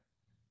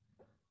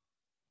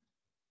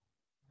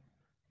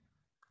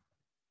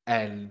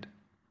 And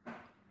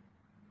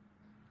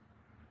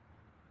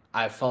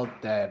I felt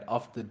that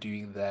after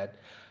doing that,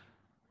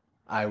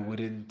 I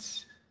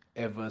wouldn't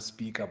ever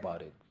speak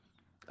about it.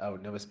 I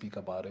would never speak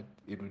about it.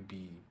 It would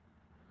be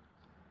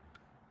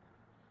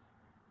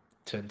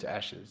turned to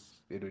ashes.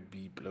 It would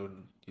be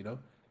blown.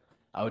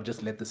 I would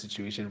just let the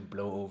situation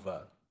blow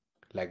over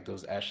like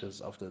those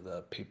ashes after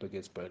the paper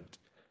gets burnt,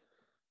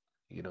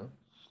 you know?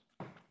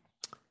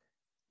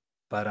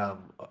 But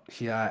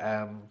here I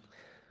am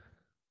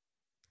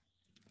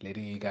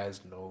letting you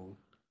guys know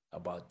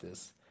about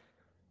this.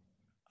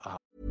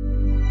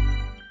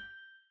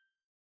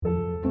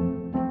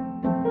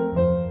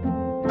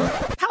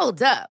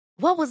 Hold up.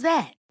 What was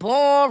that?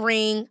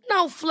 Boring.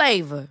 No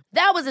flavor.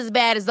 That was as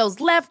bad as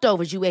those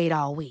leftovers you ate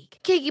all week.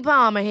 Kiki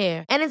Palmer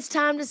here, and it's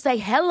time to say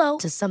hello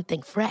to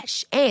something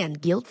fresh and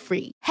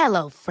guilt-free.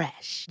 Hello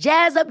Fresh.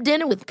 Jazz up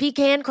dinner with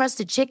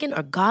pecan-crusted chicken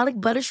or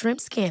garlic butter shrimp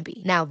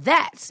scampi. Now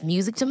that's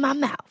music to my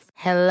mouth.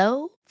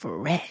 Hello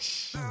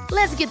Fresh.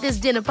 Let's get this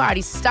dinner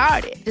party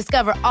started.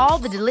 Discover all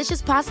the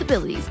delicious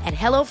possibilities at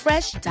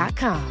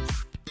hellofresh.com.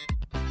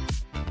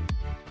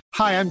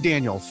 Hi, I'm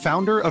Daniel,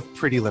 founder of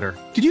Pretty Litter.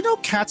 Did you know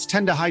cats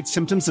tend to hide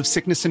symptoms of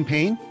sickness and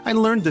pain? I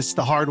learned this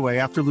the hard way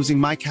after losing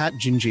my cat,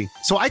 Gingy.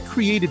 So I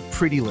created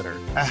Pretty Litter,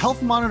 a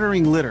health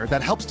monitoring litter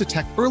that helps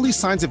detect early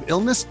signs of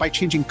illness by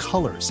changing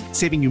colors,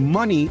 saving you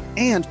money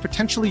and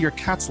potentially your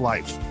cat's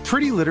life.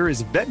 Pretty Litter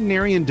is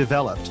veterinarian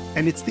developed,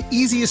 and it's the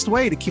easiest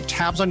way to keep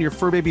tabs on your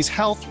fur baby's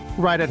health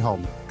right at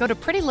home. Go to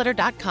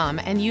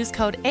prettylitter.com and use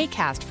code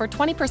ACAST for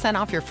 20%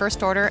 off your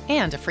first order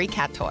and a free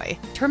cat toy.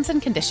 Terms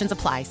and conditions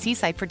apply. See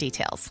site for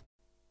details.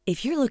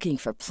 If you're looking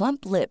for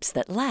plump lips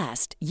that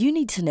last, you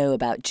need to know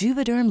about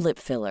Juvederm lip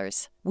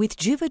fillers. With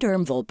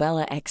Juvederm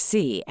Volbella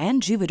XC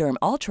and Juvederm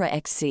Ultra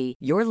XC,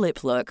 your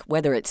lip look,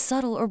 whether it's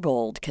subtle or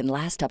bold, can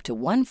last up to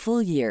 1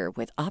 full year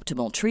with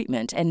optimal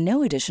treatment and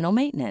no additional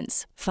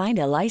maintenance. Find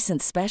a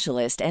licensed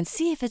specialist and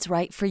see if it's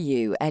right for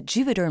you at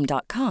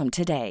Juvederm.com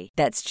today.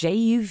 That's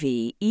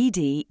JUVEDERM.com.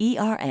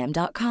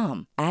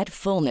 Add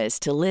fullness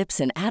to lips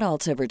in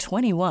adults over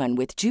 21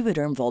 with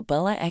Juvederm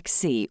Volbella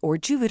XC or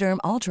Juvederm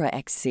Ultra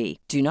XC.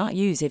 Do not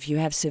use if you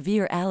have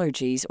severe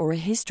allergies or a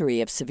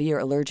history of severe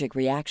allergic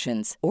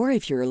reactions, or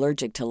if you're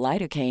allergic to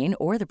lidocaine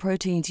or the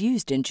proteins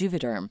used in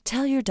Juvederm.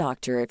 Tell your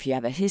doctor if you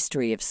have a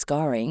history of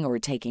scarring or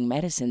taking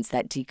medicines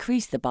that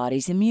decrease the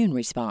body's immune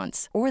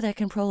response or that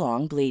can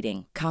prolong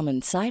bleeding.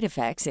 Common side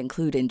effects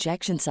include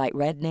injection site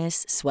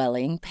redness,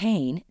 swelling,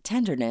 pain,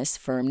 tenderness,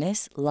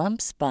 firmness,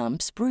 lumps,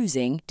 bumps,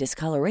 bruising,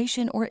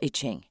 discoloration, or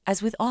itching.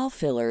 As with all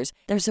fillers,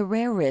 there's a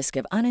rare risk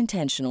of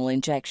unintentional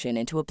injection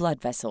into a blood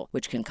vessel,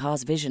 which can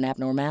cause vision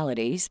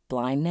abnormalities,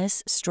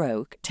 blindness,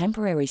 stroke,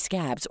 temporary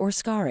scabs, or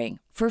scarring.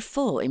 For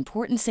full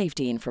important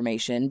safety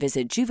information,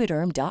 visit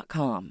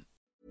Juvederm.com.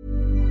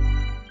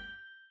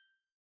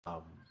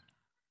 Um,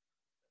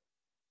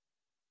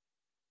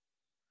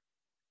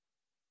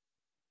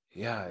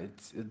 yeah,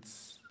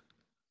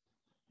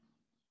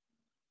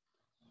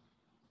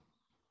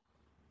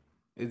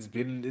 it's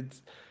been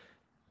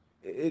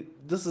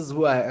this is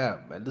who I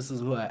am, and this is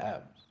who I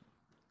am.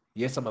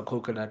 Yes, I'm a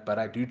coconut, but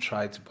I do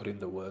try to put in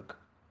the work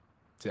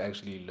to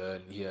actually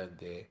learn here and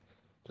there.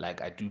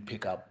 Like I do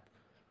pick up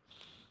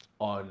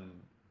on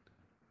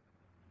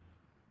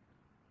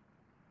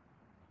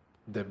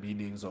the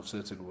meanings of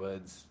certain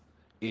words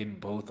in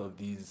both of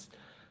these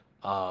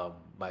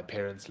my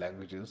parents'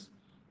 languages.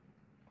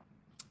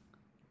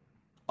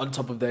 On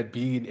top of that,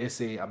 being in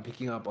SA, I'm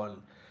picking up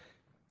on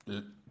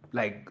l-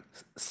 like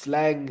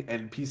slang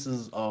and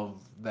pieces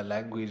of the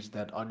language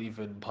that aren't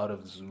even part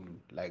of Zulu.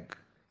 Like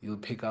you'll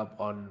pick up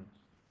on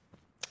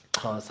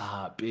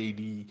Xhosa,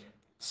 Pedi,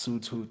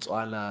 Sotho,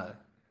 Tswana.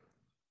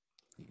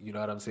 You know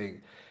what I'm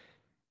saying?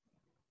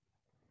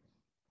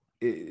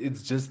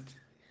 It's just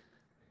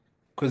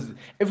because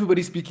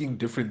everybody's speaking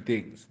different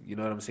things. You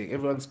know what I'm saying?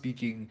 Everyone's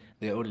speaking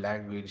their own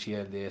language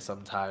here and there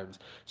sometimes.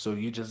 So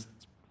you just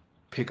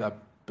pick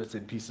up bits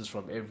and pieces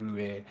from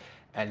everywhere,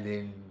 and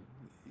then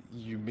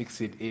you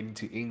mix it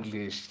into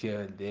English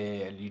here and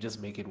there, and you just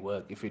make it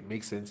work. If it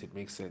makes sense, it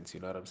makes sense. You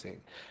know what I'm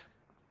saying?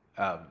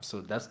 So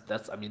that's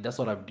I mean that's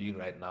what I'm doing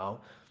right now.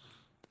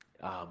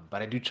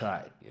 But I do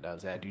try. You know what I'm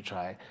saying? I do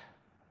try.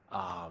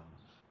 Um,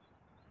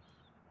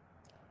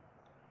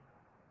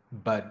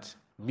 but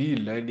me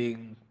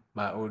learning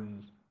my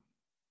own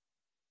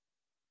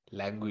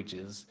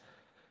languages,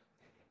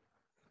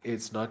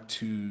 it's not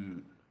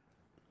to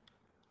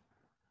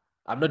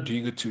I'm not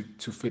doing it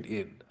to fit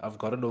in. I've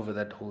gotten over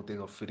that whole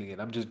thing of fitting in.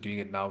 I'm just doing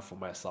it now for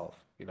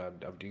myself. You know,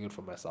 I'm doing it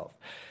for myself.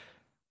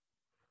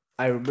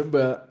 I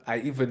remember I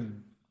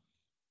even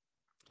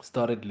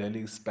started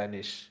learning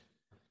Spanish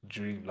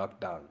during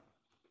lockdown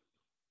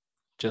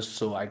just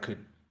so I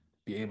could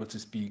be able to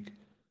speak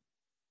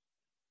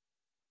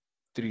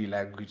three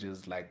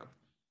languages like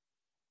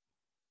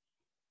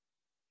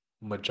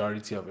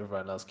majority of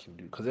everyone else can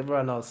do. Because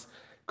everyone else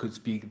could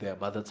speak their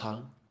mother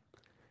tongue,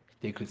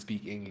 they could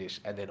speak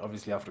English, and then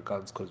obviously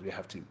Afrikaans because we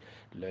have to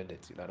learn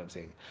it. You know what I'm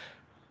saying?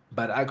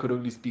 But I could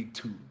only speak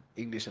two,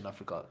 English and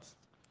Afrikaans.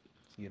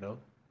 You know.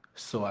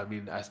 So I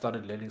mean, I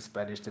started learning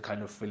Spanish to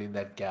kind of fill in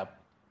that gap.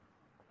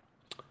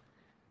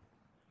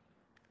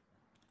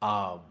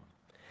 Um,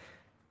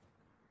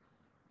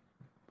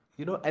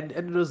 and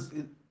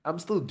I'm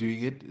still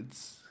doing it.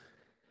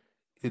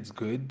 It's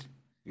good,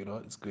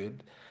 it's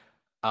good.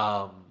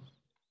 Um,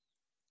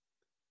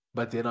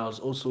 but then I was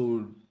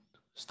also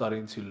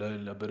starting to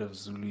learn a bit of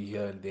Zulu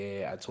here and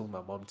there. I told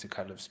my mom to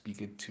kind of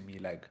speak it to me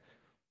like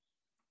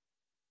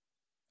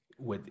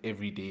with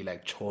everyday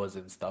like chores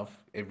and stuff,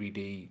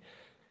 everyday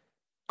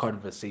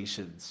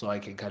conversations, so I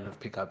can kind of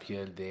pick up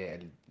here and there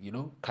and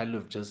kind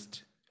of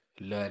just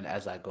learn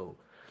as I go.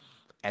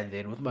 And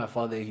then with my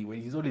father,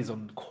 when he's always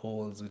on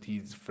calls with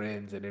his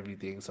friends and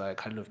everything, so I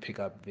kind of pick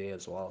up there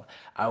as well.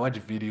 I watch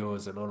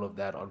videos and all of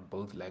that on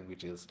both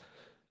languages.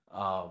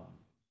 Um,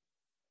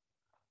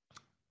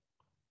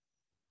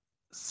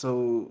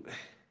 so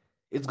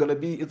it's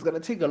gonna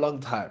take a long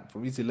time for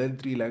me to learn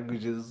three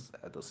languages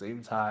at the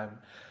same time.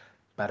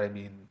 But I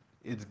mean,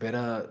 it's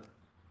better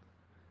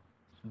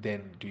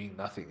than doing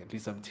nothing. At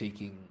least I'm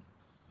taking,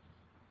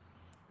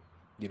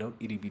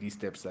 itty bitty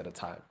steps at a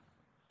time,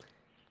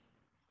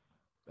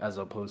 as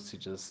opposed to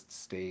just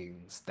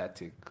staying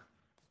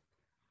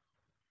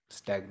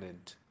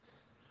stagnant,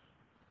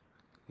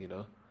 you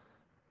know?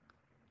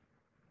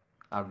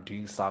 I'm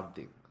doing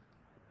something.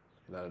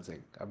 You know what I'm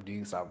saying? I'm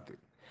doing something.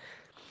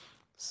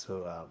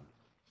 So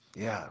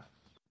yeah.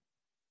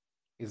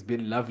 It's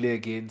been lovely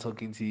again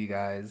talking to you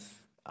guys.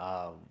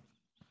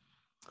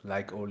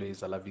 Like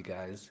always, I love you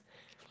guys.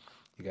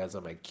 You guys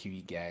are my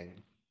Kiwi gang,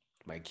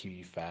 my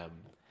Kiwi fam.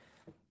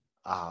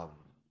 Um,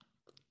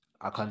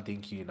 I can't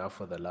thank you enough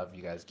for the love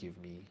you guys give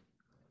me.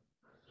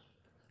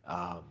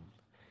 Um,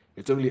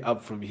 it's only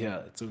up from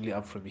here. It's only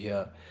up from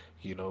here.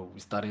 We're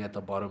starting at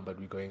the bottom, but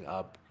we're going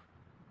up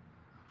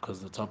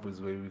because the top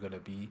is where we're gonna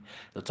be.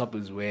 The top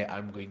is where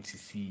I'm going to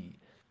see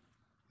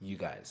you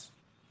guys.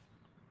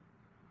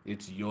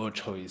 It's your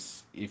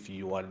choice if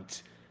you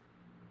want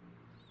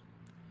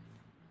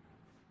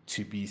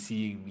to be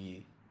seeing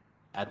me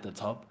at the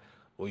top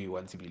or you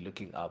want to be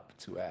looking up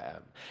to where I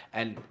am.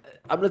 And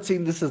I'm not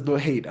saying this is no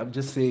hate. I'm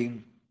just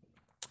saying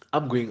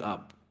I'm going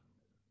up.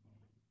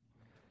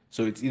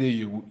 So it's either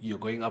you're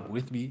going up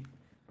with me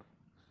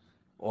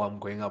or I'm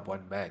going up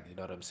one man. You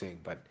know what I'm saying?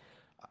 But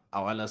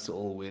I want us to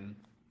all win.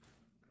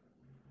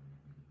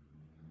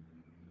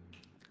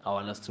 I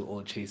want us to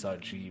all chase our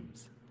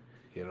dreams.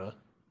 You know?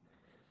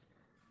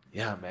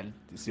 Yeah, man.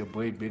 It's your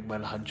boy Big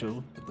Man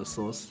Hancho with the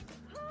sauce.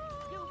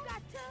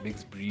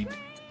 Mixed breed.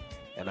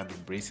 And I'm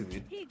embracing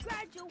it.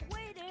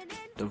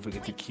 Don't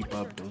forget to keep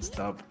up, don't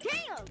stop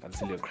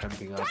until you're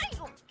cramping up.